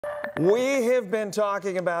We have been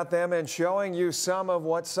talking about them and showing you some of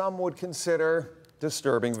what some would consider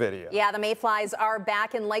disturbing video. Yeah, the mayflies are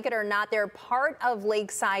back, and like it or not, they're part of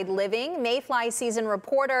lakeside living. Mayfly season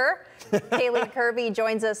reporter Kaylee Kirby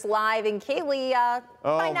joins us live. And Kaylee,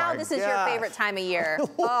 by now this is your favorite time of year.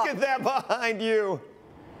 Look at that behind you.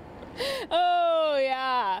 Oh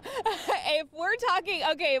yeah. If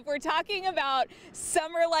we're talking about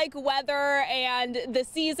summer-like weather and the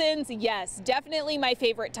seasons, yes, definitely my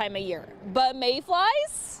favorite time of year. But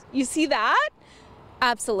mayflies, you see that?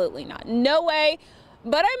 Absolutely not. No way.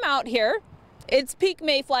 But I'm out here. It's peak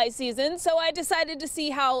mayfly season, so I decided to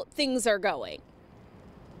see how things are going.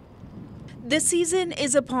 The season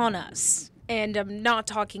is upon us, and I'm not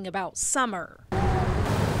talking about summer.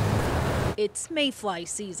 It's mayfly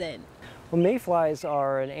season. Well, mayflies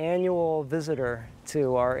are an annual visitor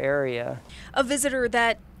to our area. A visitor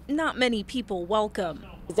that not many people welcome.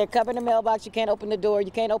 They're covering the mailbox, you can't open the door,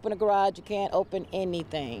 you can't open the garage, you can't open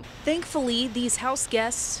anything. Thankfully, these house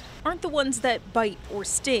guests aren't the ones that bite or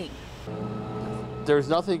sting. There's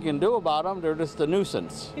nothing you can do about them, they're just a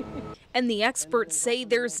nuisance. And the experts say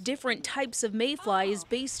there's different types of mayflies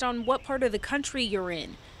based on what part of the country you're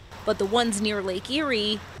in. But the ones near Lake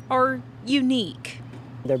Erie are unique.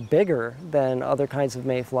 They're bigger than other kinds of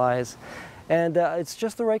mayflies, and it's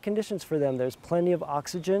just the right conditions for them. There's plenty of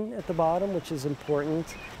oxygen at the bottom, which is important,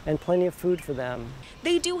 and plenty of food for them.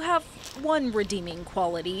 They do have one redeeming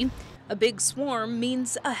quality. A big swarm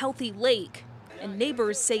means a healthy lake, and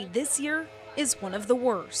neighbors say this year is one of the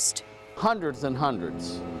worst. Hundreds and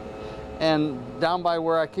hundreds. And down by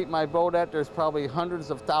where I keep my boat at, there's probably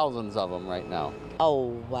hundreds of thousands of them right now. Oh,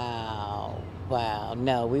 wow. Wow,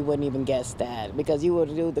 no, we wouldn't even guess that, because you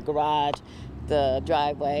would do the garage, the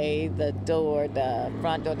driveway, the door, the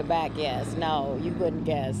front door, the back, yes. No, you wouldn't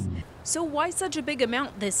guess. So why such a big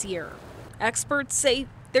amount this year? Experts say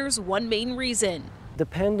there's one main reason.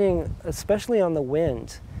 Depending especially on the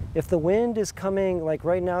wind. If the wind is coming, like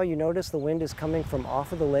right now, you notice the wind is coming from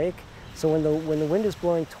off of the lake. So when the wind is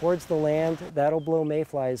blowing towards the land, that'll blow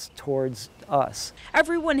mayflies towards us.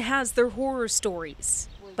 Everyone has their horror stories,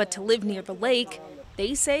 but to live near the lake,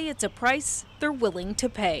 they say it's a price they're willing to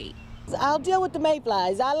pay. I'll deal with the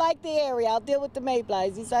mayflies. I like the area. I'll deal with the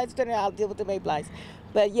mayflies. Besides dinner, I'll deal with the mayflies.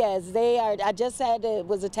 But yes, they are. I just had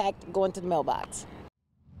was attacked going to the mailbox.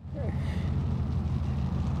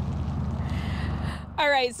 All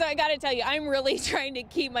right, so I gotta tell you, I'm really trying to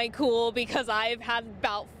keep my cool because I've had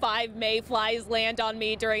about 5 mayflies land on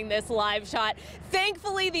me during this live shot.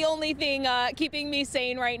 Thankfully, the only thing keeping me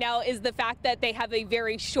sane right now is the fact that they have a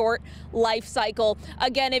very short life cycle.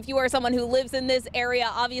 Again, if you are someone who lives in this area,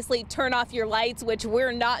 obviously turn off your lights, which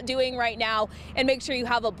we're not doing right now, and make sure you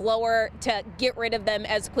have a blower to get rid of them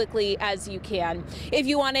as quickly as you can. If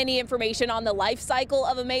you want any information on the life cycle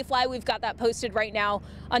of a mayfly, we've got that posted right now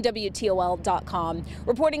on WTOL.com.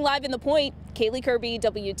 Reporting live in The Point, Kaylee Kirby,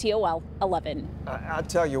 WTOL 11. I'll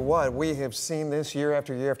tell you what, we have seen this year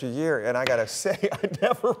after year after year, and I gotta say, I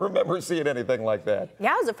never remember seeing anything like that.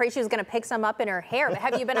 Yeah, I was afraid she was going to pick some up in her hair. But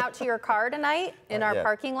have you been out to your car tonight in our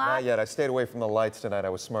parking lot? Not yet. I stayed away from the lights tonight. I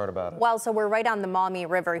was smart about it. Well, so we're right on the Maumee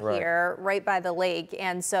River here, right by the lake,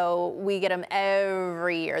 and so we get them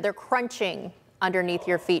every year. They're crunching underneath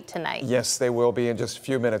your feet tonight. Yes, they will be in just a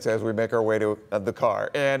few minutes as we make our way to the car.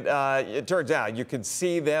 And it turns out you can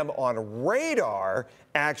see them on radar,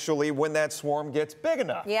 actually, when that swarm gets big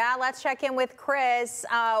enough. Yeah, let's check in with Chris.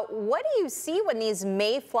 What do you see when these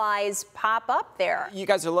mayflies pop up there? You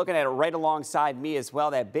guys are looking at it right alongside me as well.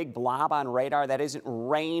 That big blob on radar, that isn't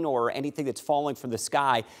rain or anything that's falling from the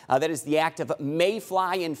sky. That is the active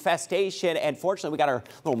mayfly infestation. And fortunately, we got our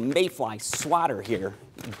little mayfly swatter here.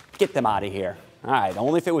 Get them out of here. All right,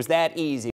 only if it was that easy.